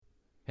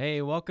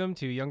Hey, welcome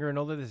to Younger and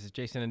Older. This is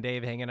Jason and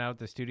Dave hanging out at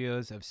the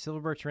studios of Silver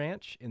Birch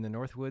Ranch in the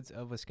Northwoods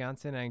of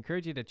Wisconsin. I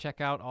encourage you to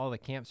check out all the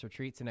camps,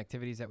 retreats, and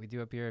activities that we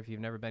do up here if you've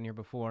never been here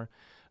before.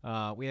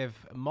 We have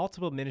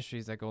multiple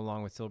ministries that go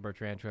along with Silver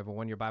Birch Ranch. We have a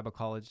one-year Bible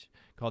college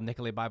called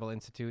Nicolay Bible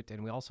Institute,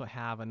 and we also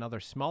have another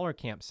smaller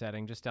camp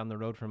setting just down the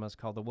road from us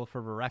called the Wolf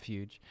River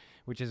Refuge,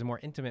 which is a more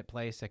intimate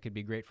place that could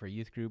be great for a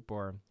youth group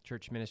or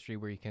church ministry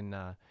where you can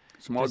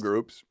small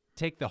groups.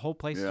 Take the whole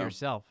place to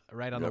yourself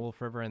right on the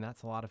Wolf River, and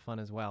that's a lot of fun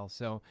as well.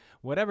 So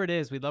whatever it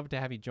is, we'd love to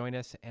have you join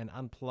us and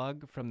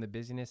unplug from the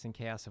busyness and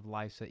chaos of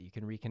life so that you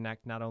can reconnect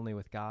not only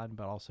with God,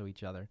 but also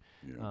each other.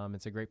 Yeah.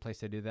 It's a great place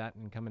to do that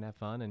and come and have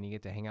fun, and you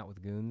get to hang out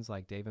with goons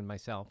like Dave and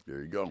myself.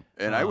 There you go.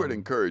 And I would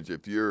encourage,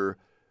 if you're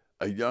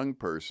a young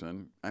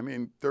person,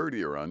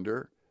 30 or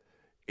under,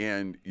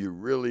 and you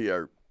really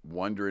are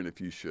wondering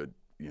if you should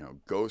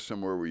go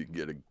somewhere where you can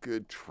get a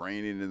good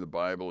training in the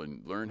Bible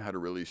and learn how to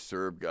really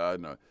serve God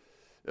in a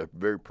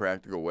very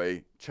practical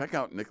way, check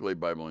out Nicolay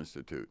Bible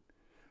Institute.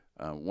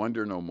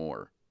 Wonder No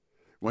More.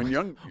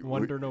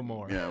 Wonder No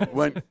More. Yeah.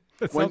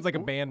 That sounds like a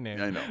band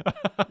name. I know.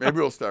 Maybe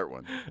we'll start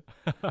one.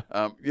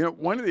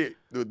 One of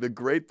the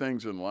great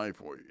things in life,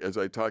 as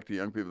I talk to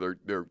young people,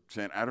 they're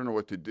saying, I don't know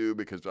what to do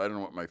because I don't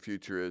know what my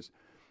future is.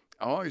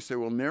 I always say,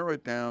 well, narrow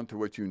it down to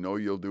what you know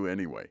you'll do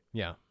anyway.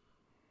 Yeah.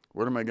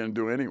 What am I going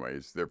to do anyway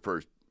is their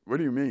first. What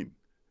do you mean?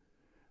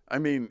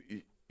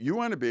 You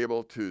want to be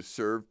able to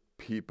serve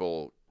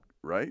people,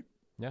 right?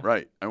 Yeah.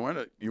 Right. You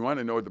want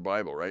to know the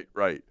Bible, right?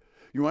 Right.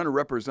 You want to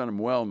represent them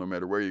well no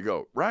matter where you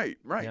go. Right.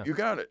 Yeah. You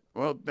got it.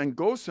 Well, then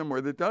go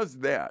somewhere that does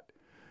that.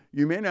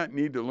 You may not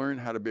need to learn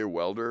how to be a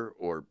welder,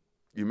 or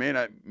you may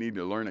not need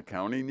to learn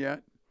accounting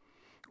yet,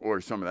 or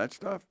some of that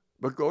stuff,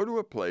 but go to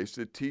a place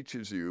that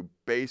teaches you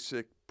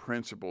basic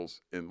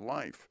principles in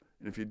life.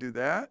 And if you do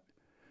that,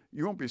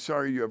 you won't be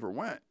sorry you ever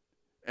went,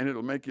 and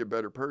it'll make you a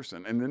better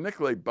person. And the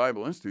Nicolay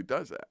Bible Institute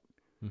does that.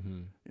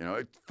 Mm-hmm.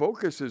 It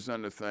focuses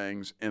on the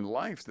things in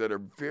life that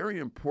are very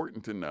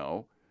important to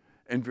know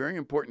and very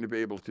important to be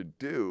able to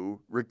do,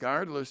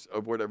 regardless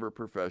of whatever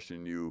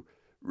profession you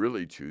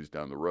really choose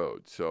down the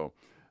road. So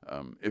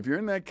if you're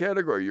in that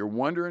category, you're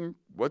wondering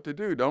what to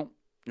do, don't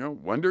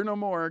wonder no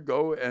more.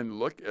 Go and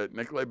look at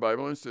Nicolay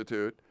Bible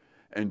Institute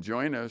and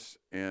join us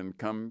and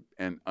come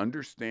and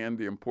understand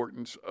the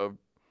importance of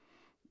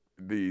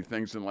the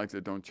things in life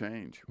that don't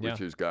change,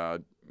 which is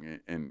God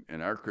and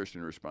our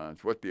Christian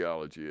response, what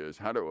theology is,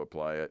 how to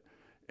apply it.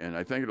 And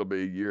I think it'll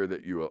be a year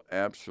that you will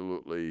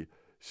absolutely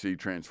see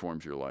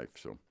transforms your life.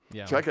 So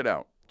check it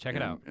out. Check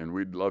it out. And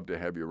we'd love to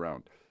have you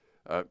around.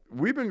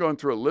 We've been going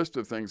through a list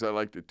of things I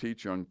like to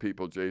teach young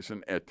people,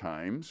 Jason, at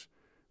times.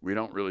 We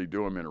don't really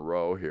do them in a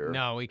row here.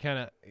 No, we kind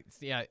of,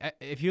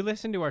 if you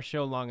listen to our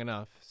show long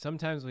enough,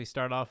 sometimes we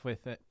start off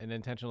with an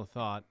intentional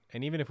thought.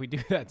 And even if we do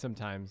that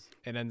sometimes,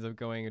 it ends up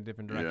going a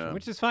different direction,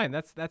 which is fine.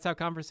 That's how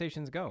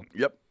conversations go.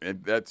 Yep.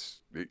 And that's,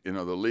 the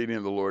leading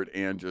of the Lord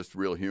and just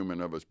real human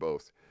of us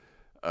both.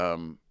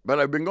 But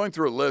I've been going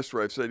through a list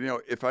where I've said,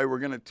 if I were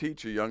going to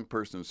teach a young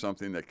person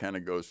something that kind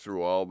of goes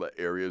through all the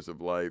areas of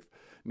life,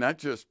 not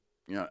just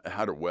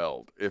how to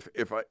weld.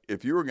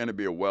 If you were going to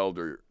be a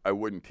welder, I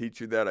wouldn't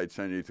teach you that. I'd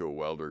send you to a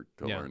welder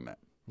to learn that.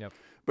 Yep.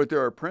 But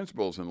there are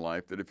principles in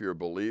life that if you're a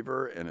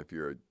believer and if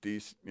you're a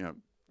decent,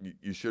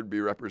 you should be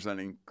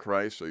representing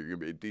Christ, so you're going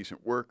to be a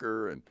decent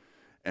worker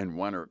and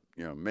want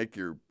to make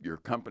your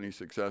company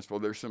successful.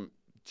 There's some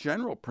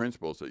general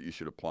principles that you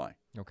should apply.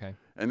 Okay.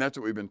 And that's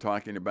what we've been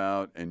talking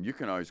about. And you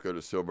can always go to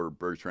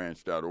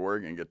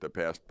silverbirchranch.org and get the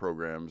past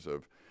programs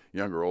of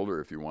Younger, Older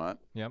if you want.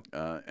 Yep.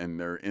 And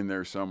they're in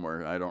there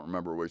somewhere. I don't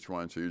remember which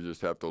one, so you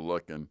just have to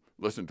look and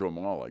listen to them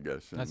all, I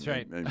guess. That's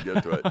right. And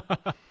get to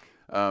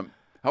it.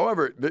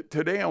 However,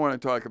 today I want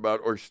to talk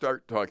about, or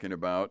start talking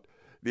about,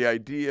 the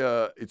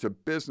idea, it's a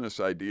business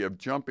idea of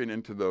jumping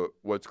into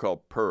what's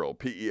called PERL,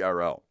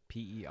 P-E-R-L.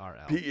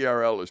 P-E-R-L.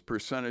 P-E-R-L is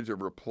percentage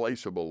of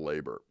replaceable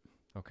labor.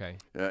 Okay.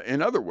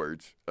 In other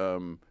words,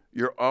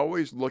 you're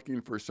always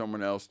looking for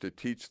someone else to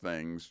teach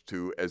things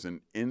to as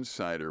an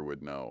insider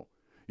would know.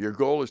 Your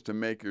goal is to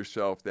make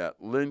yourself that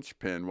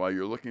linchpin while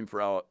you're looking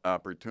for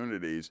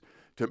opportunities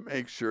to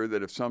make sure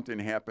that if something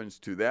happens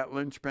to that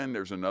linchpin,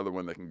 there's another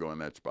one that can go in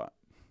that spot.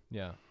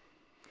 Yeah.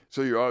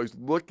 So you're always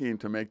looking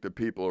to make the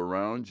people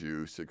around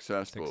you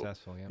successful.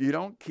 Yeah. You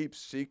don't keep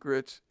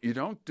secrets. You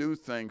don't do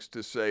things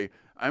to say,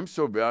 I'm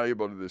so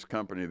valuable to this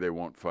company, they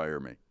won't fire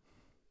me.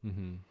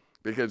 Mm-hmm.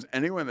 Because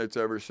anyone that's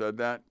ever said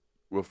that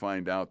will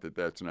find out that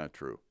that's not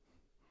true.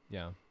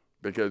 Yeah.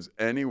 Because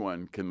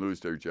anyone can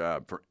lose their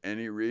job for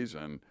any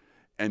reason,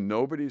 and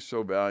nobody's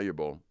so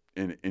valuable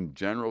in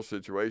general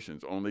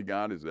situations. Only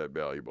God is that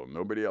valuable.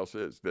 Nobody else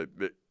is. That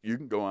you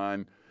can go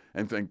on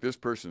and think this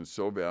person's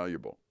so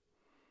valuable.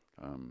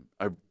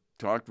 I've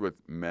talked with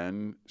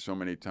men so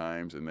many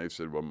times, and they've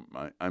said, well,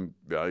 I'm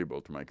valuable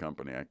to my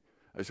company.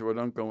 I said, well,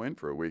 don't go in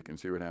for a week and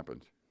see what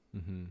happens.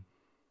 Mm-hmm.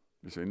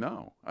 They say,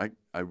 no,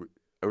 I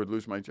would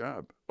lose my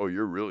job. Oh,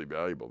 you're really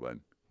valuable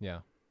then. Yeah.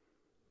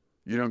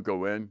 You don't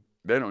go in.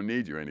 They don't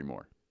need you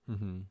anymore.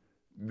 Mm-hmm.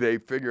 They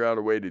figure out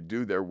a way to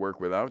do their work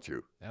without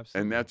you.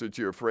 Absolutely. And that's what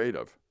you're afraid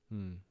of.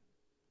 Hmm.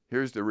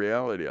 Here's the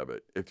reality of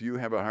it. If you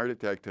have a heart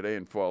attack today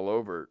and fall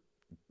over,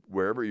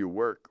 wherever you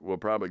work will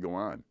probably go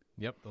on.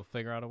 Yep, they'll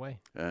figure out a way.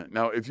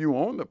 Now, if you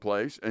own the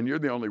place and you're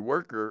the only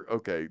worker,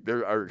 okay,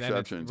 there are Then it's-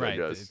 exceptions, right, I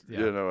guess. it's-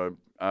 yeah.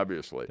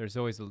 Obviously. There's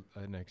always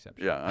an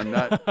exception. Yeah, I'm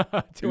not.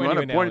 To You any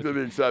want to point to analogy.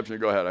 the exception?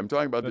 Go ahead. I'm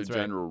talking about That's the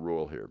right. general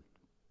rule here.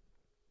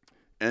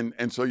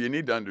 And so you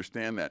need to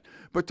understand that.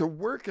 But to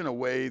work in a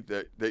way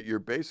that you're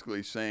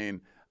basically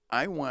saying,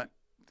 I want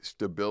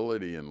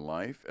stability in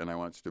life, and I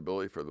want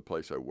stability for the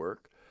place I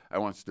work. I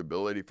want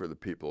stability for the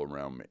people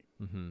around me.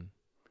 Mm-hmm.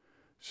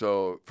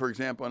 So, for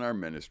example, in our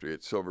ministry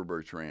at Silver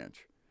Birch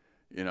Ranch,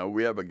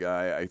 we have a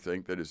guy, I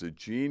think, that is a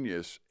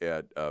genius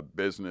at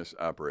business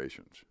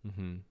operations.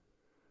 Mm-hmm.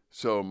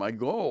 So my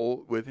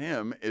goal with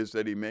him is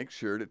that he makes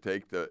sure to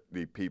take the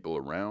people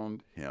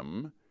around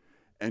him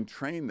and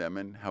train them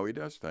in how he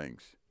does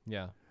things.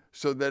 Yeah.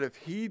 So that if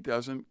he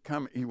doesn't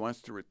come, he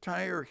wants to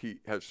retire, he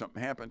has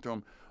something happen to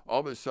him,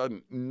 all of a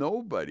sudden,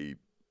 nobody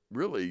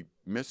really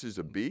misses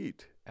a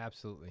beat.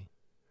 Absolutely.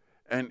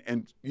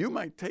 And you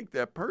might take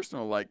that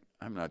personal, like,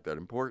 I'm not that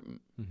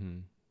important. Mm-hmm.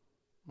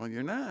 Well,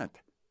 you're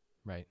not.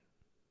 Right.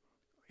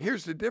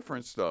 Here's the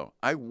difference, though.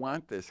 I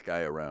want this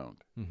guy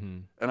around. Mm-hmm.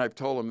 And I've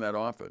told him that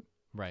often.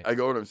 Right. I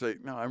go to him and say,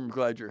 no, I'm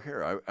glad you're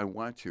here. I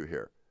want you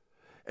here.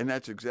 And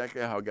that's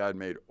exactly how God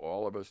made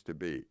all of us to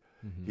be.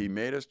 Mm-hmm. He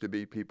made us to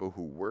be people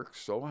who work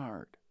so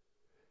hard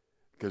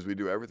because we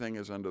do everything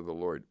as under the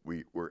Lord.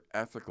 We're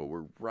ethical.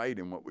 We're right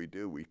in what we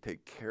do. We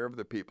take care of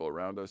the people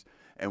around us,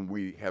 and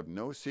we have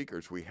no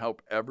secrets. We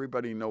help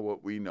everybody know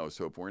what we know.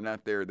 So if we're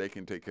not there, they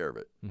can take care of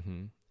it.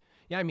 Mm-hmm.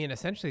 Yeah, I mean,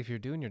 essentially, if you're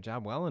doing your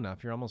job well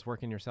enough, you're almost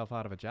working yourself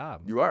out of a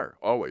job. You are,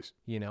 always.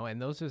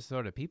 And those are the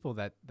sort of people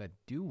that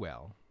do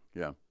well.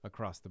 Yeah.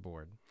 Across the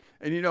board.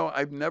 And,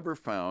 I've never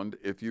found,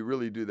 if you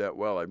really do that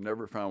well, I've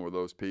never found where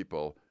those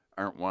people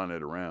aren't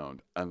wanted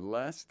around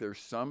unless there's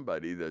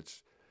somebody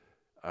that's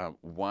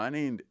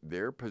wanting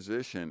their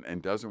position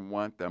and doesn't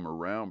want them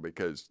around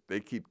because they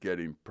keep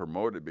getting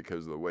promoted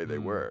because of the way they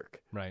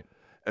work. Right.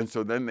 And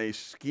so then they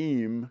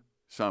scheme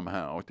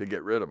somehow to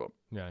get rid of them.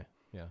 Yeah,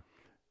 yeah.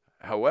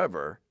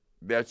 However,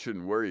 that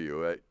shouldn't worry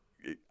you.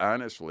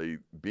 Honestly,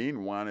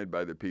 being wanted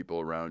by the people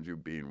around you,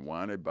 being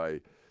wanted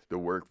by the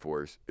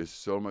workforce is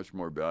so much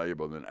more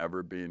valuable than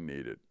ever being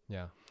needed.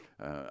 Yeah.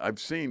 I've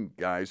seen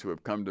guys who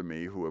have come to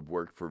me who have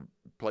worked for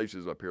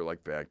places up here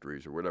like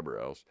factories or whatever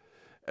else,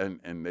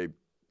 and they've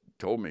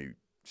told me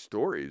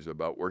stories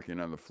about working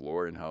on the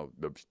floor and how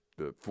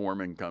the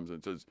foreman comes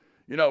and says,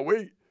 we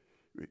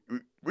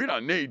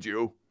don't need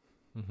you.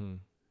 Mm-hmm.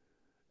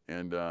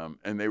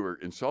 And they were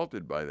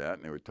insulted by that,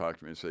 and they would talk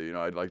to me and say,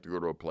 I'd like to go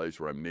to a place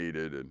where I'm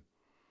needed. And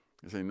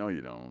I say, no,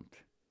 you don't.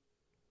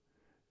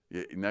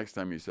 Next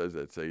time he says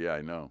that, say, yeah,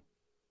 I know,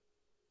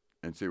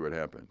 and see what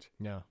happens.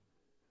 Yeah.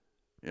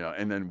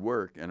 And then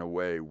work in a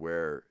way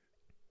where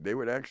they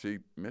would actually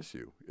miss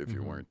you if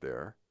you weren't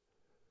there.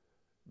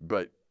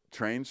 But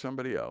train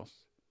somebody else.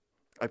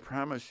 I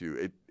promise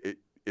you,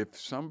 if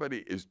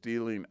somebody is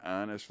dealing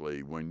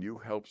honestly, when you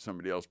help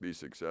somebody else be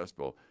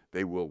successful,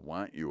 they will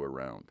want you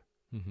around.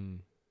 Mm-hmm.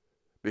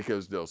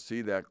 Because they'll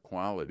see that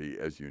quality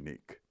as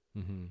unique.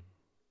 Mm-hmm.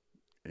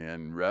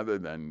 And rather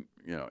than,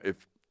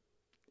 if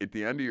at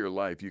the end of your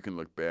life, you can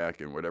look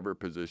back in whatever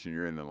position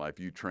you're in life,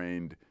 you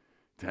trained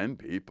 10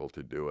 people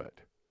to do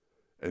it.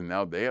 And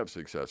now they have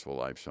successful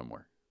lives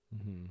somewhere.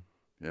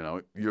 Mm-hmm.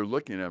 You're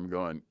looking at them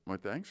going, well,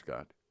 thanks,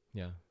 God.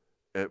 Yeah.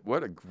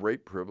 What a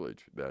great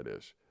privilege that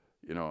is.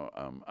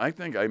 I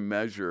think I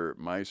measure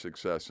my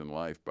success in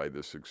life by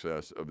the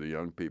success of the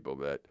young people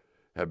that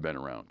have been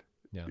around.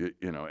 Yeah.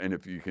 And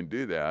if you can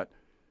do that,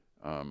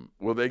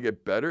 will they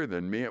get better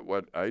than me at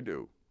what I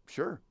do?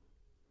 Sure.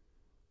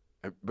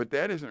 But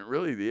that isn't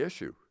really the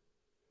issue.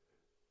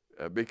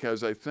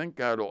 Because I think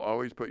God will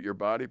always put your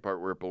body part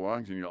where it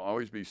belongs, and you'll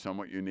always be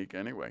somewhat unique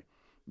anyway.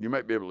 You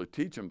might be able to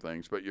teach them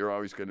things, but you're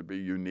always going to be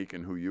unique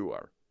in who you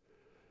are.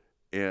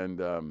 And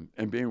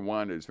being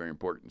wanted is very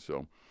important.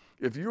 So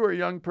if you are a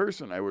young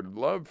person, I would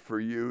love for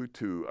you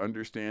to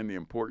understand the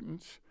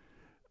importance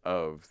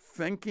of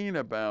thinking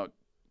about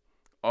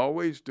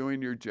always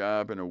doing your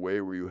job in a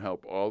way where you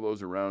help all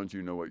those around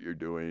you know what you're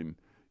doing.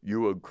 You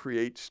will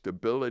create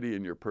stability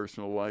in your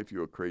personal life. You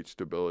will create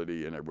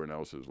stability in everyone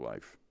else's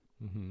life.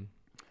 Mm-hmm.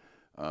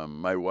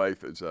 My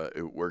wife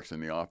works in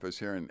the office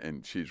here,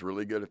 and she's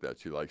really good at that.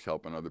 She likes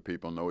helping other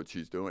people know what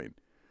she's doing.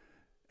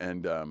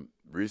 And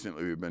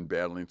recently we've been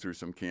battling through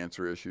some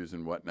cancer issues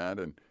and whatnot.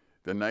 And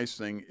the nice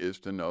thing is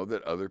to know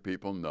that other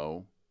people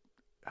know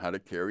how to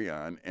carry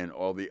on, and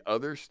all the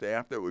other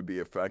staff that would be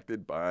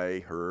affected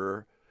by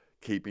her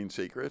keeping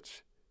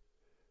secrets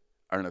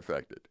aren't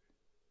affected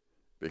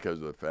because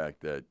of the fact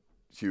that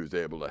she was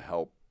able to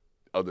help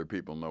other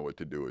people know what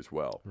to do as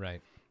well.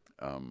 Right.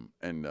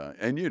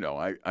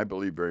 I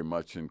believe very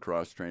much in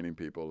cross-training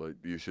people.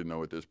 You should know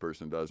what this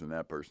person does and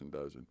that person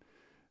does.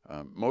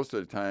 And most of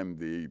the time,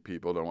 the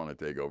people don't want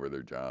to take over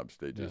their jobs.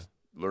 They just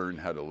learn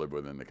how to live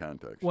within the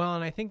context. Well,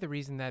 and I think the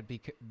reason that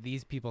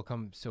these people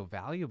come so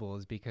valuable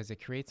is because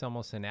it creates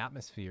almost an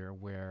atmosphere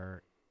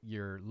where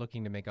you're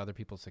looking to make other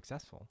people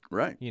successful,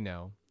 Right. you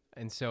know?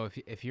 And so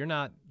if you're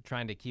not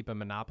trying to keep a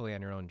monopoly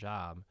on your own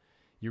job,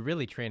 you're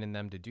really training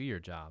them to do your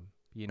job.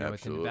 You know,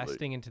 Absolutely. It's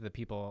investing into the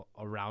people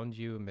around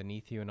you and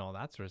beneath you and all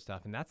that sort of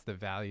stuff. And that's the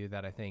value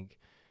that I think,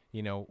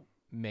 you know,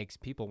 makes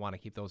people want to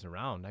keep those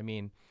around. I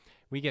mean,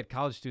 we get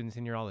college students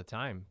in here all the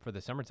time for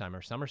the summertime,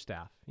 or summer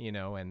staff, you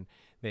know, and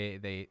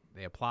they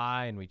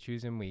apply and we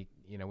choose them. We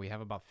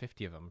have about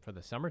 50 of them for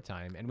the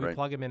summertime, and we Right.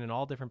 plug them in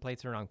all different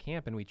places around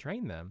camp and we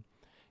train them,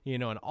 you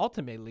know, and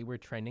ultimately we're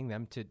training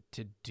them to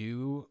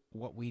do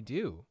what we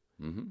do,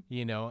 Mm-hmm.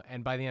 you know,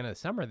 and by the end of the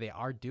summer, they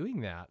are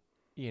doing that,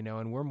 you know,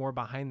 and we're more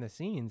behind the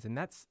scenes. And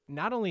that's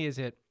not only is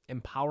it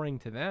empowering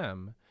to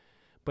them,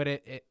 but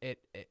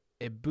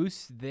it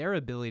boosts their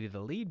ability to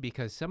lead,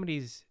 because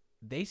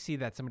they see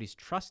that somebody's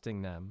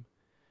trusting them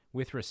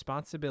with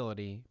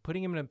responsibility,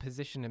 putting them in a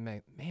position to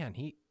make, man,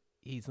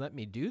 he's let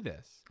me do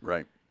this.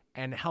 Right.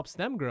 And it helps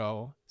them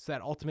grow so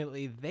that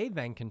ultimately they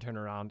then can turn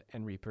around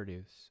and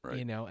reproduce, Right.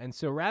 you know? And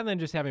so rather than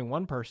just having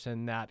one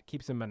person that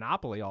keeps a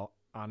monopoly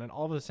on it,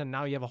 all of a sudden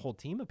now you have a whole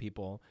team of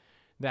people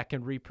that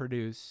can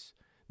reproduce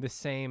the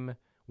same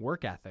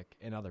work ethic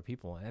in other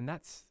people. And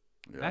that's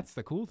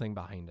the cool thing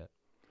behind it.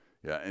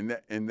 Yeah,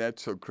 and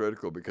that's so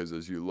critical, because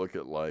as you look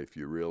at life,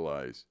 you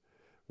realize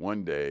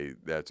one day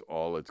that's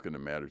all that's going to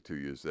matter to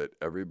you, is that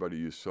everybody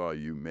you saw,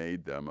 you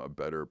made them a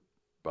better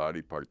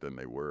body part than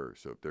they were.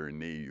 So if they're a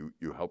knee,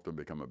 you help them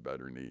become a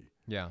better knee.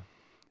 Yeah.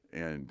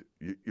 And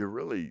you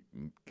really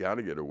got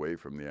to get away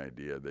from the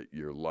idea that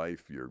your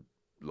life, your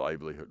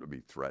livelihood will be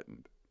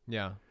threatened.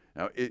 Yeah.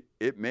 Now,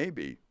 it may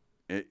be,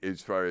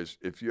 as far as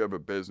if you have a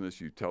business,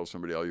 you tell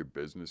somebody all your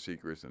business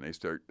secrets and they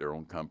start their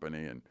own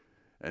company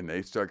and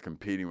they start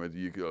competing with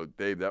you, you go,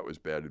 Dave, that was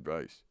bad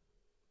advice.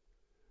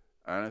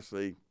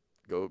 Honestly,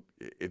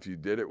 if you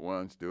did it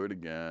once, do it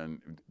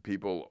again.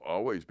 People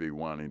always be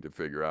wanting to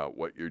figure out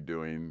what you're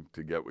doing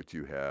to get what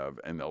you have,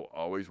 and they'll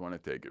always want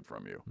to take it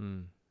from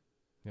you.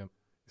 Yep.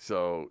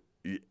 So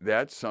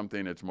that's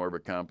something that's more of a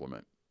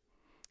compliment.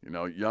 You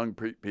know, young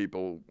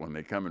people, when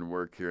they come and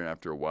work here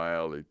after a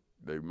while,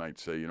 they might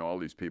say, you know, all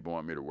these people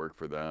want me to work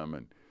for them.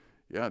 And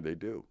yeah, they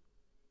do.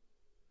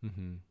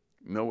 Mm-hmm.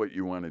 Know what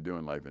you want to do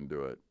in life and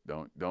do it.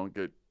 Don't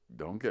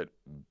get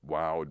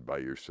wowed by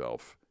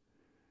yourself.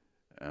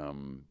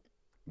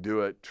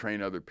 Do it,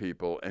 train other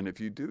people. And if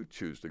you do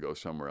choose to go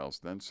somewhere else,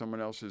 then someone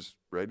else is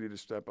ready to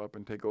step up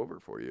and take over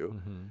for you.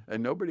 Mm-hmm.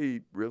 And nobody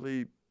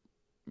really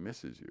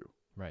misses you.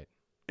 Right.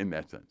 In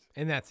that sense.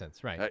 In that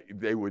sense, right.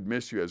 They would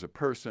miss you as a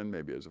person,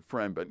 maybe as a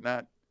friend, but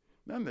not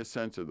in the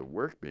sense of the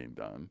work being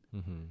done.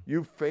 Mm-hmm.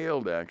 You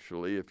failed,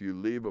 actually, if you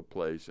leave a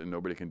place and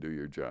nobody can do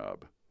your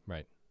job.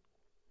 Right.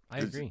 I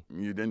agree.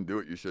 You didn't do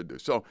what you should do.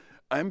 So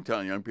I'm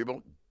telling young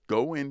people,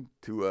 go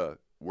into a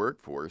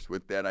workforce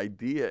with that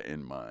idea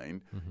in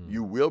mind. Mm-hmm.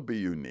 You will be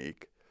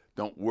unique.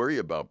 Don't worry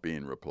about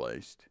being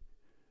replaced,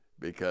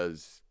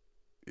 because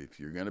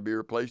if you're going to be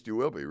replaced, you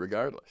will be,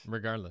 regardless.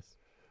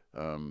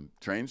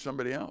 Train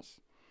somebody else.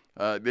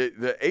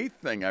 The eighth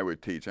thing I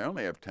would teach, I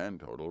only have 10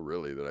 total,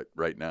 really,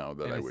 right now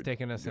that and I it's would.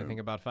 taken us, I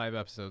think, about 5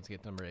 episodes to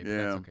get number 8.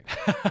 Yeah. But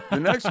that's okay. The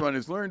next one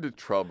is learn to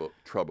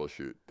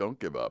troubleshoot. Don't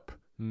give up.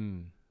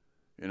 Mm.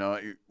 You know,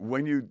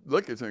 when you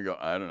look at something and go,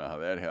 I don't know how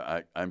that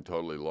happened. I'm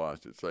totally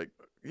lost. It's like,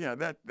 yeah,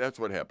 that's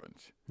what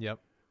happens. Yep.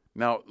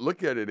 Now,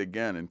 look at it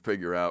again and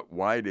figure out,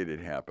 why did it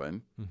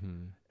happen?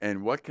 Mm-hmm.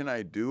 And what can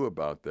I do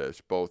about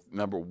this? Both,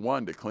 number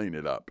one, to clean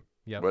it up.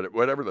 Yep.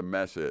 Whatever the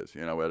mess is,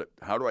 you know,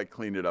 how do I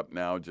clean it up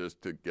now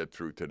just to get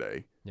through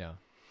today? Yeah.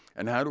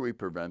 And how do we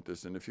prevent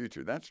this in the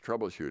future? That's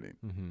troubleshooting.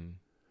 Mm-hmm.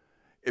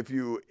 If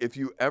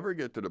you ever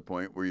get to the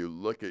point where you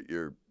look at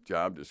your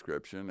job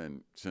description,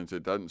 and since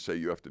it doesn't say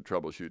you have to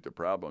troubleshoot the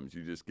problems,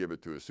 you just give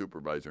it to a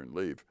supervisor and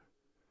leave.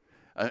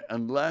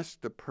 Unless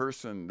the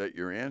person that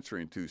you're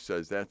answering to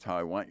says that's how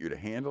I want you to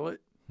handle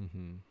it,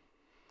 Mm-hmm.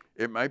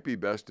 it might be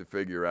best to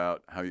figure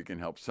out how you can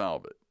help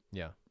solve it.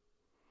 Yeah.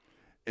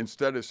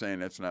 Instead of saying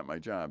that's not my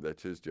job,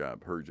 that's his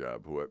job, her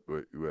job,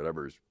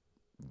 whatever's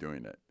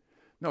doing it.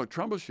 No,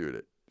 troubleshoot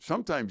it.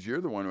 Sometimes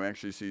you're the one who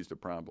actually sees the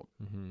problem.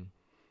 Mm-hmm.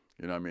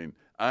 You know what I mean?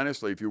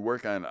 Honestly, if you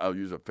work on, I'll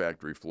use a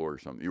factory floor or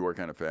something. You work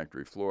on a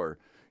factory floor,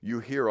 you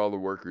hear all the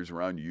workers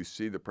around you, you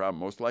see the problem.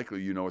 Most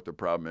likely you know what the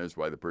problem is,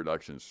 why the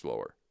production's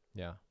slower.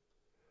 Yeah.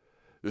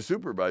 The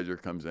supervisor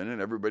comes in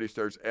and everybody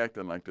starts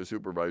acting like the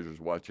supervisor's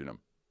watching them.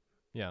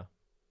 Yeah.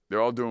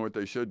 They're all doing what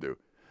they should do.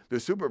 The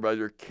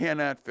supervisor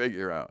cannot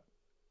figure out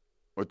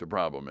what the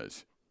problem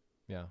is.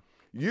 Yeah.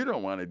 You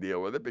don't want to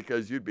deal with it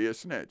because you'd be a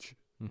snitch.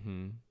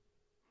 Mm-hmm.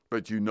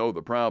 But you know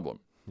the problem.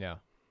 Yeah.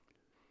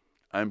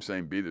 I'm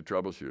saying be the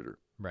troubleshooter.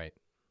 Right.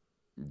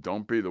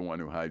 Don't be the one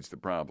who hides the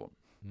problem.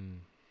 Mm.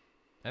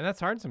 And that's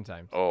hard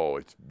sometimes. Oh,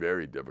 it's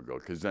very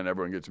difficult because then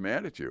everyone gets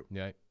mad at you.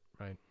 Yeah.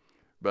 Right.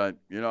 But,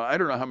 you know, I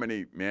don't know how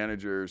many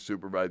managers,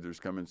 supervisors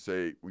come and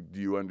say, do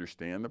you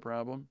understand the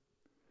problem?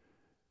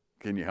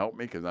 Can you help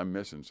me? Because I'm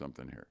missing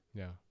something here.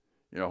 Yeah.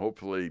 You know,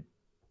 hopefully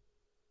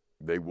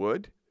they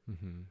would.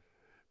 Mm-hmm.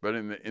 But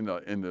in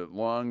the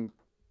long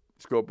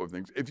scope of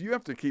things. If you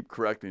have to keep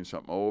correcting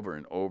something over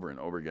and over and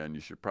over again,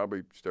 you should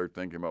probably start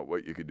thinking about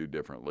what you could do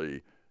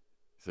differently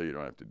so you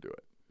don't have to do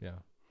it. Yeah.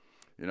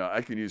 You know,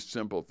 I can use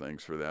simple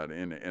things for that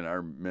in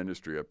our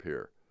ministry up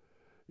here.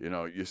 You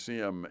know, you see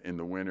them in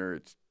the winter,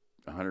 it's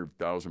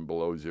 100,000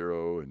 below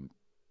zero and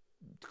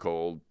it's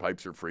cold,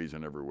 pipes are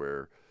freezing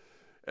everywhere,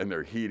 and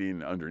they're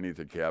heating underneath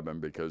the cabin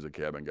because the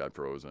cabin got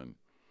frozen.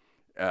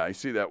 I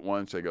see that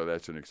once, I go,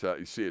 that's an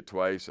exciting. You see it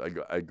twice,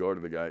 I go to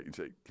the guy and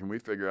say, can we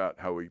figure out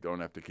how we don't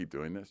have to keep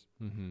doing this?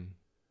 Mm-hmm.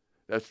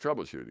 That's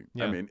troubleshooting.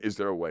 Yeah. I mean, is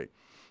there a way?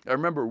 I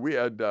remember we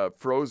had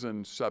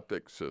frozen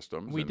septic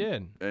systems. We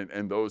did.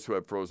 And those who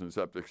have frozen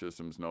septic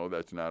systems know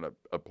that's not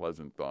a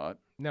pleasant thought.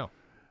 No.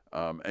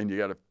 And you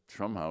got to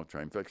somehow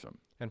try and fix them.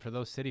 And for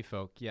those city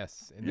folk,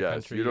 yes, in the Yes,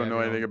 country, you don't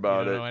know anything about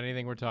you don't it. know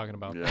anything we're talking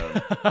about.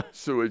 Yeah,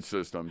 sewage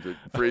systems. It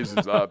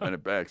freezes up and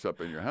it backs up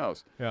in your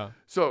house. Yeah.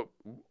 So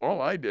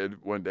all I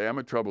did one day, I'm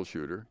a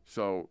troubleshooter.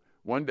 So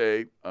one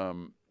day,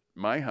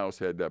 my house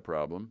had that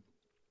problem.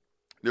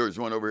 There was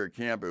one over here at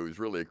camp. It was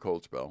really a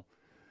cold spell.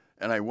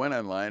 And I went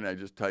online and I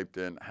just typed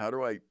in, how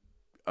do I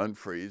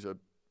unfreeze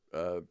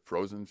a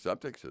frozen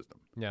septic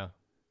system? Yeah.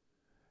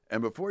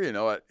 And before you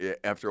know it,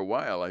 after a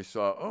while, I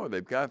saw, oh,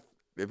 they've got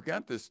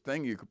this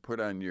thing you could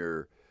put on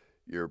your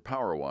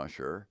power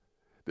washer,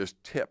 this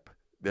tip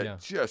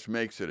that just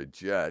makes it a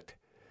jet.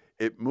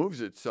 It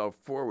moves itself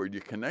forward.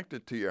 You connect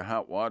it to your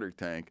hot water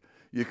tank.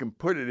 You can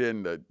put it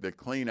in the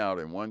clean out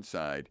on one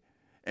side,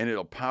 and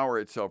it'll power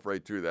itself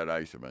right through that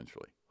ice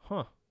eventually.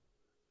 Huh.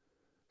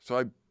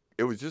 So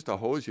it was just a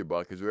hose you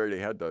bought because we already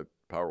had the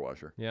power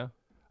washer. Yeah.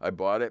 I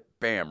bought it,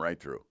 bam, right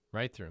through.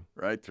 Right through.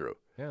 Right through.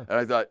 Yeah. And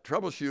I thought,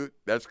 troubleshoot,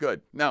 that's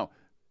good. Now,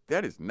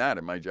 that is not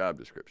in my job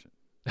description.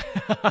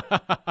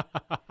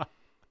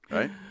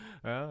 Right?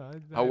 I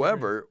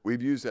However,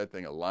 we've used that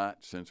thing a lot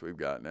since we've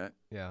gotten it.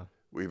 Yeah.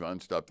 We've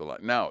unstuffed a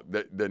lot. Now,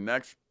 the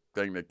next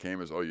thing that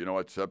came is, oh, you know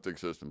what, septic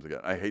systems again.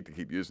 I hate to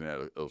keep using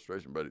that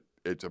illustration, but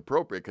it's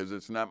appropriate because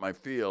it's not my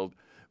field,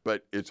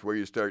 but it's where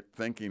you start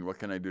thinking, what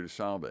can I do to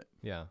solve it?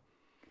 Yeah.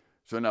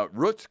 So now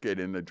roots get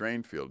in the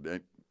drain field.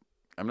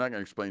 I'm not going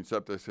to explain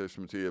septic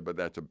systems to you, but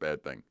that's a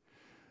bad thing.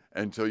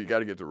 And so you got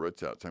to get the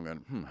roots out. So I'm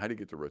going, how do you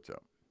get the roots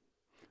out?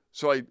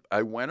 So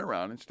I went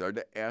around and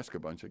started to ask a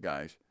bunch of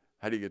guys,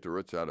 how do you get the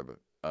roots out of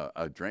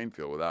a drain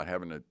field without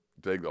having to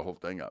dig the whole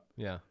thing up?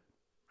 Yeah.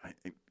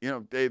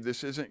 Dave,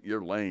 this isn't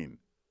your lane.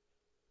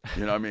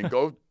 I mean,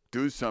 go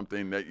do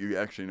something that you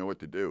actually know what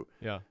to do.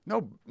 Yeah.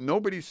 No,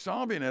 nobody's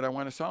solving it. I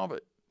want to solve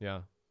it.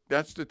 Yeah.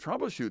 That's the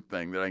troubleshoot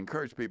thing that I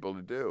encourage people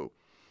to do.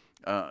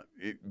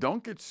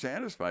 Don't get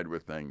satisfied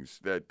with things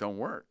that don't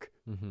work.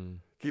 Mm-hmm.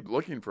 Keep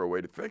looking for a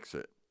way to fix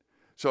it.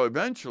 So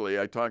eventually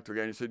I talked to a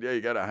guy and he said, yeah,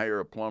 you got to hire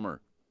a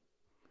plumber.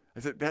 I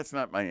said, that's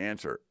not my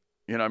answer.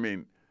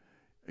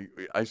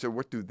 I said,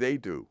 what do they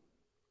do?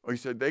 Oh, he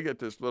said, they get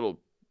this little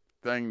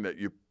thing that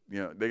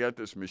they got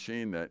this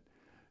machine that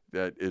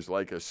is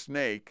like a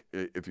snake.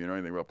 If you know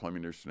anything about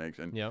plumbing, there's snakes.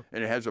 And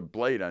it has a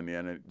blade on the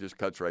end and it just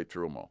cuts right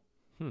through them all.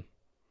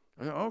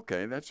 I said,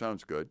 okay, that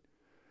sounds good.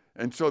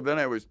 And so then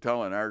I was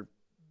telling our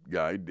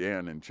guy,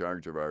 Dan, in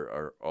charge of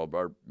all of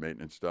our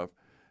maintenance stuff,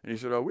 and he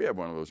said, oh, we have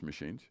one of those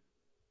machines.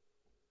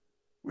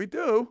 We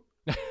do?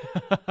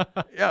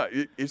 Yeah,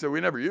 he said,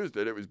 we never used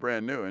it. It was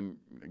brand new, and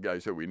the guy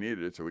said we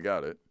needed it, so we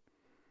got it.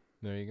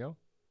 There you go.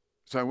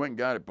 So I went and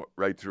got it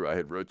right through. I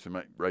had roots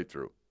in right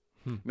through.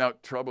 Now,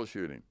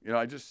 troubleshooting.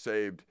 I just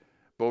saved,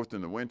 both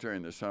in the winter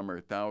and the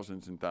summer,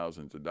 thousands and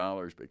thousands of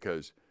dollars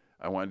because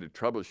I wanted to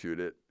troubleshoot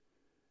it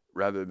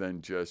rather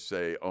than just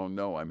say, oh,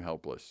 no, I'm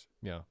helpless.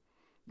 Yeah.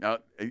 Now,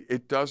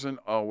 it doesn't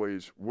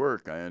always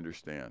work, I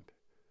understand.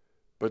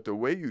 But the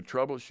way you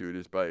troubleshoot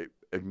is by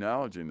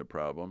acknowledging the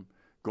problem,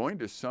 going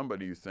to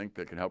somebody you think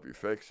that can help you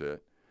fix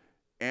it,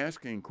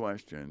 asking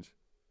questions.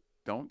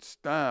 Don't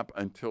stop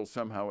until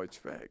somehow it's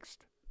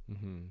fixed.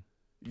 Mm-hmm.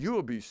 You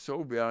will be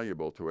so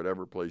valuable to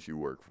whatever place you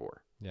work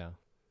for. Yeah.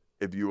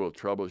 If you will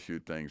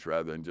troubleshoot things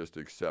rather than just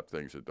accept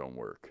things that don't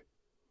work.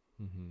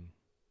 Mm-hmm.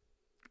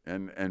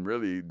 And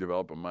really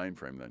develop a mind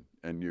frame then.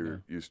 And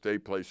you stay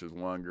places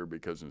longer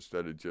because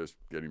instead of just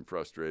getting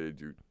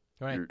frustrated,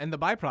 Right. And the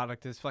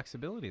byproduct is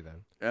flexibility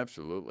then.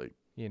 Absolutely.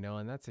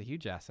 And that's a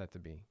huge asset to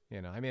be.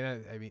 I mean,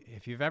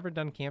 if you've ever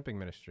done camping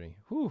ministry,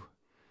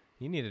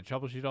 you need to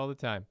troubleshoot all the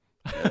time.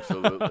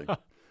 Absolutely.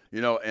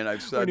 And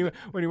I've said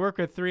when you work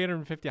with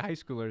 350 high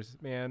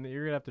schoolers, man,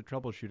 you're gonna have to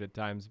troubleshoot at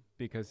times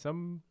because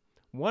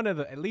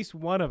at least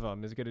one of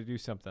them is gonna do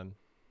something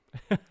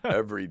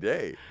every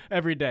day.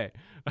 Every day.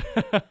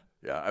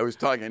 Yeah, I was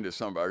talking to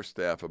some of our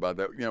staff about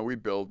that.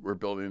 We're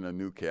building a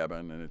new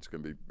cabin, and it's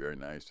gonna be very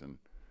nice.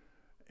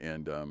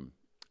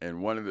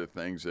 And one of the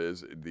things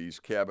is these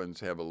cabins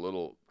have a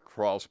little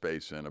crawl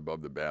space in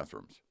above the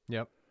bathrooms.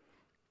 Yep.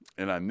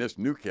 And on this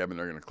new cabin,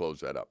 they're going to close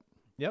that up.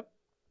 Yep.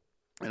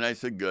 And I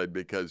said, good,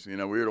 because, we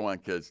don't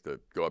want kids to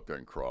go up there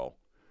and crawl.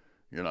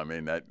 What I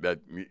mean? That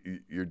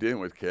you're dealing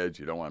with kids.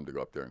 You don't want them to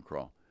go up there and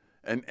crawl.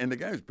 And the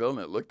guy who's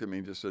building it looked at me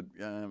and just said,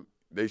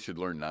 they should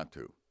learn not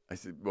to. I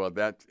said, well,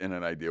 that's in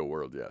an ideal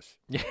world, yes.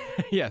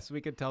 Yes,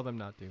 we could tell them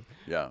not to.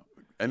 Yeah.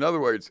 In other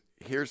words,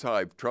 here's how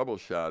I've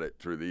troubleshot it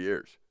through the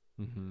years.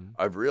 Mm-hmm.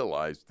 I've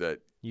realized that,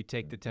 You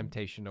take the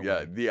temptation away.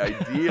 yeah,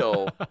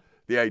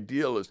 the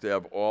ideal is to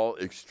have all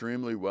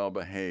extremely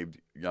well-behaved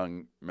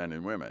young men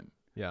and women.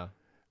 Yeah.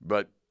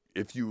 But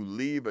if you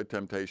leave a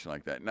temptation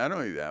like that, not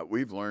only that,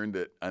 we've learned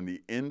that on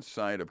the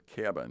inside of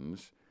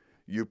cabins,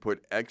 you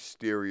put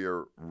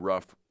exterior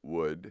rough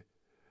wood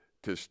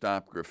to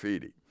stop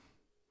graffiti.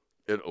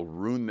 It'll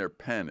ruin their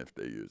pen if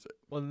they use it.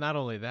 Well, not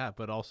only that,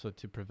 but also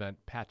to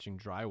prevent patching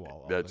drywall.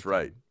 All That's the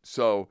right. time.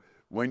 So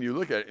when you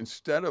look at it,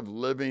 instead of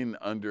living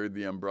under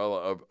the umbrella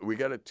of, we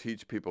got to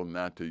teach people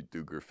not to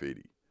do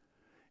graffiti.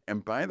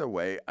 And by the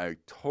way, I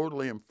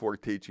totally am for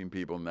teaching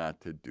people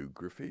not to do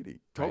graffiti.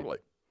 Totally. Right.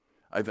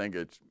 I think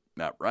it's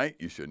not right.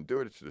 You shouldn't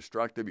do it. It's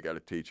destructive. You got to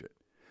teach it.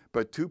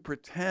 But to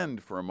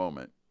pretend for a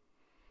moment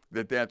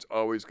that that's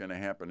always going to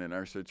happen in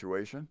our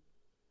situation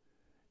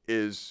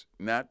is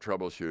not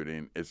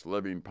troubleshooting. It's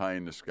living pie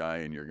in the sky,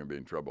 and you're going to be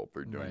in trouble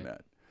for doing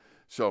that.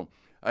 So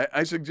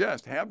I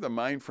suggest have the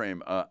mind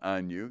frame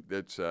on you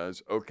that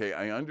says, okay,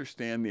 I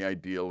understand the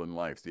ideal in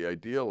life. The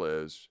ideal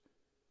is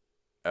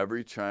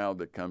every child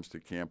that comes to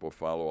camp will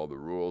follow all the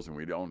rules, and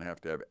we don't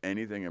have to have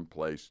anything in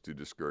place to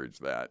discourage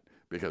that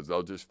because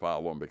they'll just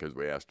follow them because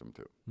we asked them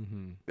to.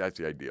 Mm-hmm. That's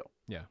the ideal.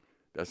 Yeah.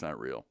 That's not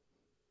real.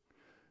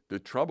 The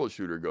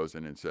troubleshooter goes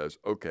in and says,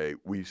 okay,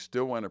 we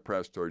still want to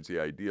press towards the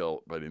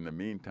ideal, but in the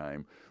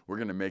meantime, we're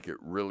going to make it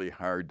really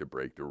hard to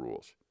break the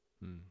rules.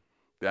 Mm.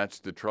 That's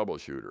the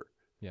troubleshooter.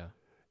 Yeah.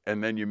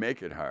 And then you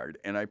make it hard.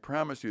 And I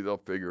promise you they'll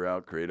figure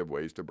out creative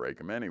ways to break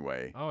them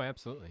anyway. Oh,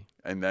 absolutely.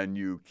 And then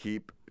you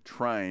keep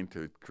trying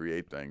to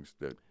create things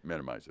that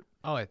minimize it.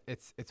 Oh,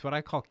 it's what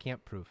I call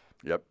camp proof.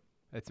 Yep.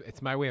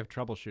 It's my way of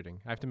troubleshooting.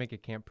 I have to make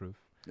it camp proof.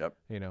 Yep.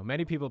 You know,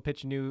 many people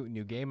pitch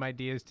new game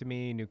ideas to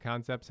me, new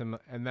concepts, and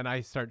then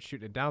I start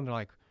shooting it down. They're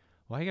like,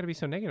 "Why you got to be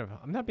so negative?"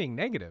 I'm not being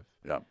negative.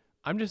 Yeah.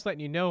 I'm just letting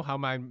you know how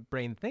my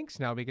brain thinks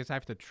now because I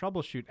have to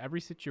troubleshoot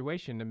every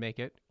situation to make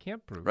it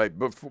camp proof. Right.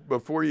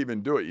 Before you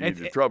even do it, you need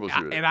to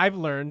troubleshoot it. And I've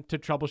learned to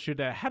troubleshoot it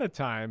ahead of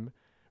time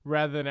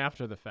rather than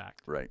after the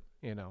fact. Right.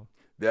 You know.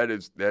 That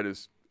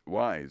is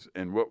wise.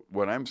 And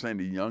what I'm saying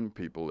to young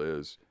people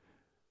is,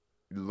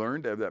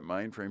 learn to have that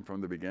mind frame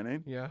from the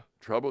beginning. Yeah.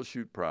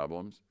 Troubleshoot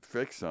problems,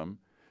 fix them,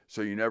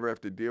 so you never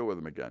have to deal with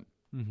them again.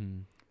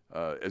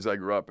 Mm-hmm. As I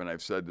grew up, and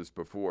I've said this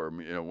before,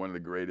 you know, one of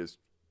the greatest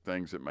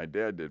things that my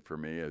dad did for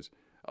me is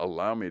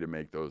allow me to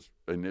make those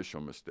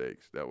initial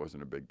mistakes. That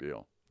wasn't a big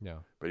deal. Yeah.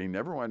 But he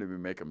never wanted me to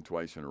make them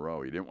twice in a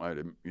row. He didn't want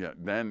to. Yeah.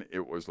 Then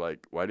it was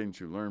like, why didn't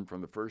you learn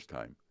from the first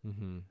time?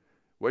 Mm-hmm.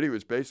 What he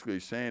was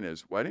basically saying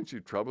is, why didn't you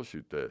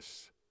troubleshoot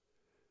this?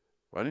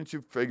 Why didn't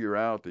you figure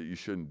out that you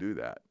shouldn't do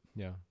that?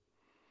 Yeah.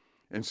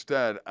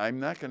 Instead, I'm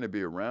not going to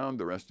be around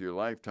the rest of your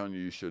life telling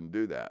you shouldn't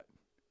do that.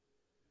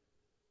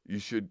 You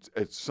should,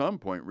 at some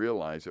point,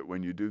 realize that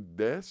when you do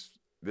this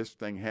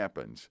thing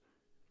happens.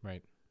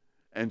 Right.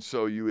 And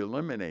so you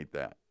eliminate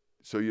that,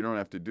 so you don't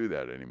have to do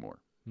that anymore.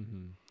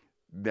 Mm-hmm.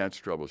 That's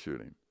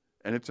troubleshooting.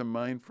 And it's a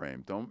mind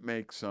frame. Don't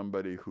make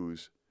somebody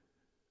who's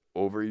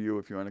over you,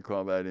 if you want to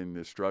call that, in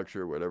the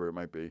structure, whatever it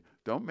might be,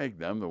 don't make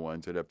them the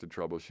ones that have to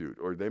troubleshoot,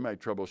 or they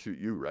might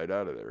troubleshoot you right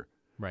out of there.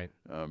 Right.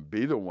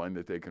 Be the one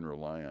that they can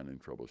rely on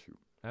and troubleshoot.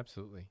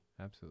 Absolutely.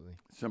 Absolutely.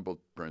 Simple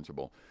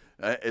principle.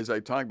 As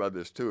I talk about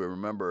this too, I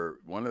remember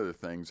one of the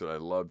things that I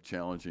love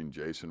challenging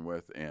Jason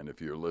with, and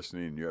if you're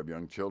listening and you have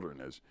young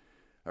children, is,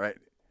 all right,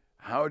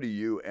 how do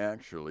you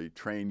actually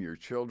train your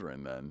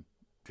children then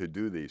to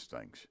do these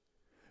things?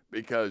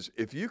 Because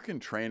if you can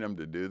train them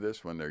to do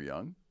this when they're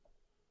young,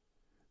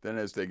 then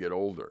as they get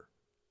older,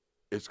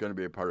 it's going to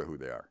be a part of who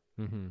they are.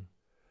 Mm-hmm.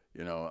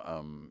 You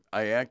know,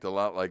 I act a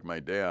lot like my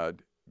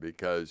dad,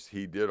 because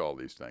he did all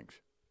these things.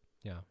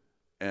 Yeah.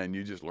 And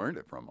you just learned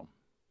it from him.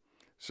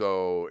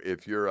 So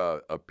if you're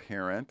a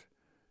parent,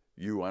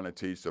 you want to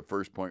teach, the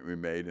first point we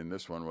made in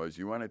this one was,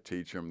 you want to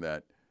teach them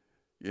that,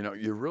 you know,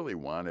 you're really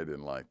wanted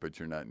in life, but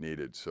you're not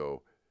needed.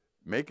 So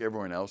make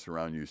everyone else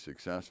around you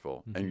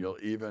successful, and you'll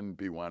even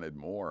be wanted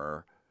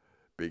more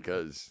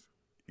because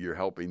you're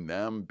helping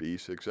them be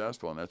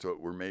successful, and that's what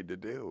we're made to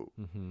do.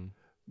 Mm-hmm.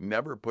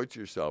 Never put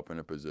yourself in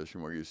a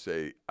position where you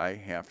say, I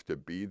have to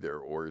be there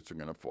or it's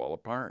going to fall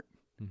apart.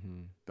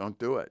 Mm-hmm. Don't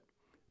do it.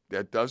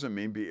 That doesn't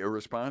mean be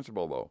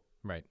irresponsible, though.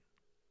 Right.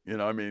 You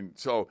know, I mean,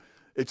 so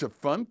it's a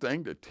fun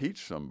thing to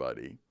teach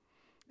somebody.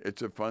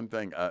 It's a fun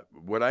thing.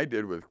 What I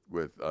did with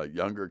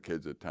younger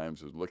kids at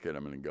times was look at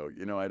them and go,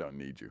 you know, I don't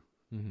need you.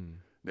 Mm-hmm.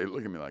 They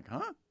look at me like,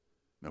 huh?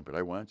 No, but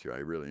I want you. I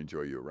really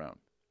enjoy you around.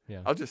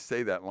 Yeah. I'll just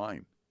say that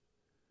line.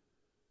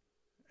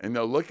 And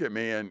they'll look at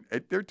me, and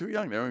they're too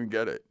young. They don't even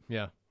get it.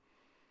 Yeah.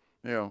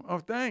 You know, oh,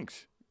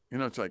 thanks. You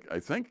know, it's like, I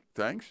think,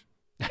 thanks.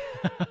 You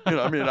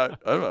know, I mean, I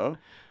don't know.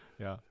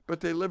 Yeah. But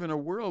they live in a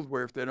world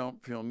where if they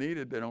don't feel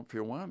needed, they don't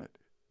feel wanted.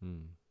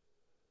 Mm.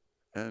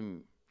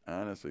 And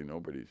honestly,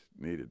 nobody's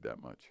needed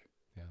that much.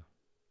 Yeah.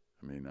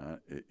 I mean,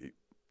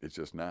 it's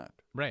just not.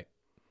 Right.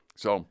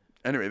 So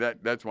anyway,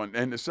 that's one.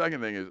 And the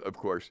second thing is, of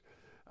course,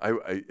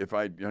 if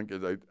I had young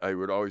kids, I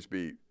would always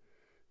be,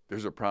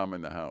 there's a problem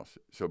in the house.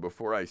 So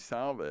before I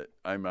solve it,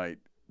 I might,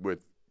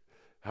 with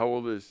How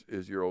old is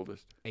your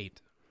oldest?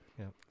 8.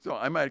 Yeah. So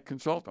I might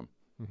consult them.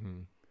 Mm-hmm.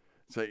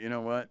 Say, you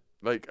know what?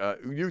 Like,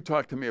 you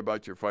talk to me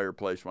about your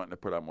fireplace wanting to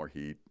put out more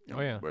heat, you know,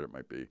 Oh, yeah. what it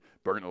might be,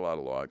 burning a lot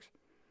of logs.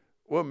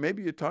 Well,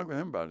 maybe you talk with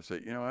him about it.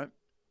 Say, you know what?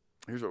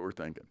 Here's what we're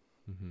thinking.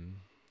 Mm-hmm.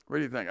 What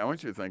do you think? I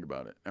want you to think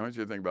about it. I want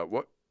you to think about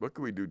what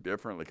can we do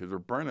differently, because we're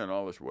burning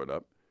all this wood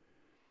up.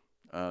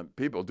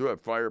 People do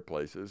have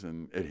fireplaces,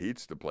 and it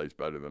heats the place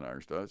better than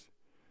ours does.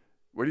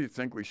 What do you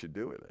think we should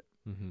do with it?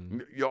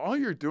 Mm-hmm. All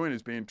you're doing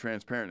is being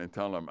transparent and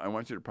telling them, I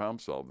want you to problem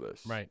solve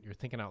this. Right. You're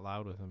thinking out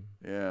loud with them.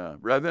 Yeah.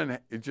 Rather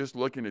than just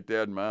looking at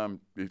dad and mom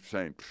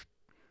saying,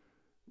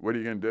 what are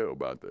you going to do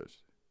about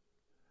this?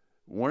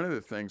 One of the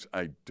things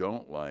I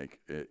don't like,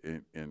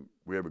 and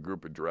we have a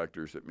group of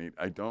directors that meet,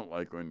 I don't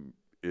like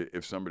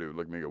if somebody would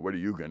look at me and go, what are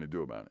you going to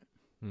do about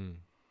it? Mm.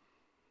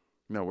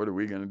 No, what are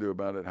we going to do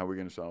about it? How are we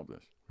going to solve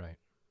this? Right.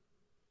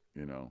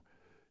 You know,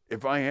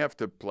 if I have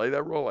to play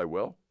that role, I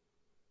will.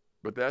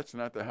 But that's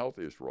not the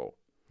healthiest role.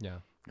 Yeah.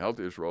 The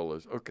healthiest role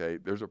is, okay,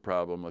 there's a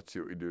problem. Let's see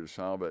what we do to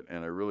solve it.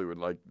 And I really would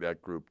like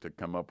that group to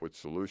come up with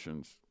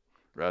solutions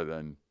rather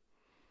than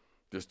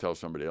just tell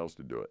somebody else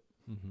to do it.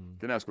 Mm-hmm.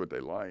 Can ask what they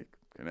like,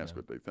 can ask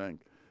what they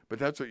think. But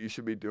that's what you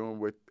should be doing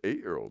with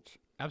 8-year-olds.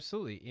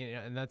 Absolutely. You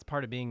know, and that's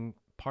part of being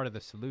part of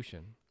the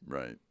solution.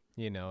 Right.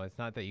 You know, it's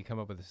not that you come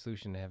up with a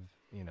solution to have,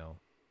 you know,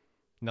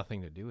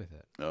 nothing to do with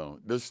it. No,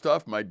 the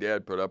stuff my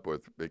dad put up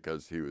with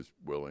because he was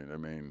willing. I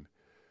mean,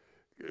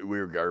 we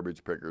were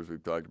garbage pickers.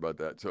 We've talked about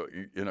that. So,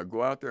 you know,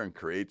 go out there and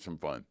create some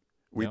fun.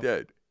 We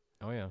did.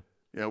 Oh, yeah.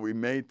 You know, we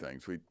made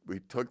things. We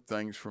took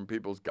things from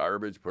people's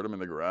garbage, put them in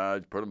the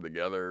garage, put them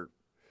together,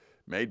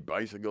 made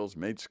bicycles,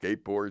 made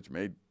skateboards,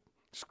 made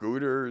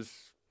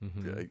scooters,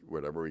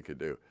 whatever we could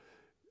do.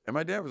 And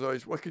my dad was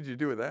always, what could you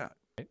do with that?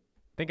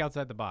 Think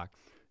outside the box.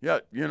 Yeah,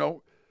 you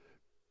know,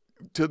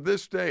 to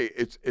this day,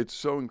 it's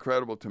so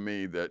incredible to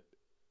me that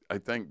I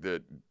think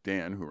that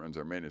Dan, who runs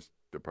our maintenance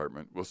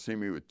department, will see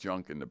me with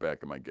junk in the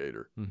back of my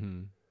Gator.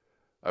 Mm-hmm.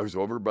 I was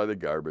over by the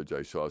garbage.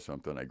 I saw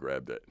something. I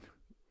grabbed it.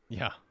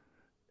 Yeah.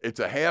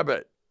 It's a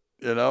habit,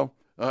 you know.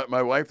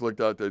 My wife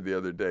looked out there the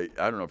other day.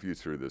 I don't know if you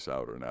threw this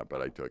out or not,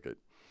 but I took it.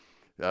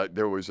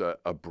 There was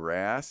a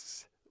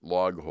brass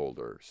log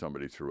holder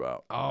somebody threw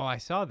out. Oh, I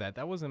saw that.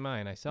 That wasn't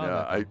mine. I saw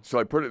that. So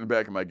I put it in the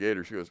back of my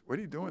Gator. She goes, what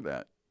are you doing with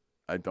that?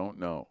 I don't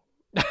know.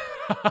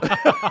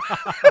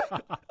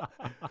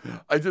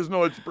 I just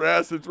know it's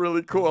brass. It's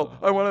really cool.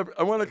 I want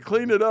to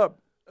clean it up.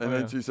 And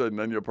then she said, and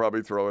then you'll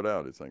probably throw it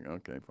out. It's like,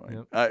 okay, fine.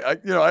 Yep.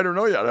 I don't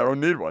know yet. I don't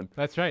need one.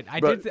 That's right.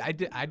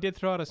 I did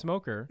throw out a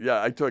smoker.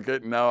 Yeah, I took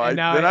it. And I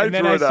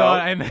threw it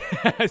out. And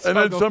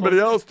then somebody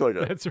else took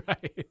it. That's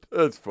right.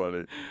 That's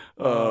funny.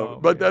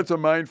 But that's a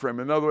mind frame.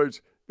 In other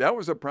words, that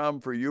was a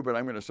problem for you, but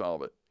I'm going to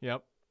solve it.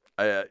 Yep.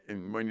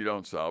 And when you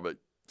don't solve it,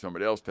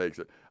 somebody else takes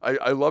it.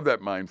 I love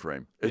that mind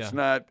frame. It's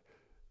not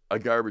a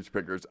garbage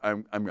picker.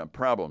 I'm a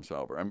problem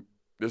solver.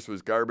 This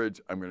was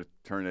garbage. I'm going to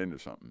turn it into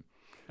something.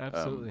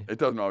 Absolutely. It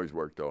doesn't always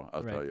work, though,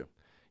 I'll tell you.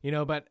 You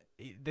know, but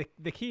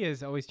the key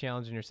is always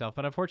challenging yourself.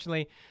 But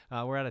unfortunately,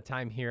 we're out of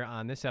time here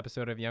on this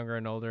episode of Younger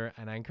and Older,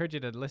 and I encourage you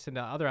to listen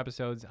to other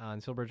episodes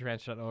on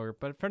silverbirchranch.org.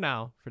 But for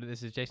now,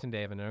 this is Jason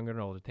Dave and Younger and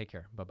Older. Take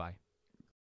care. Bye-bye.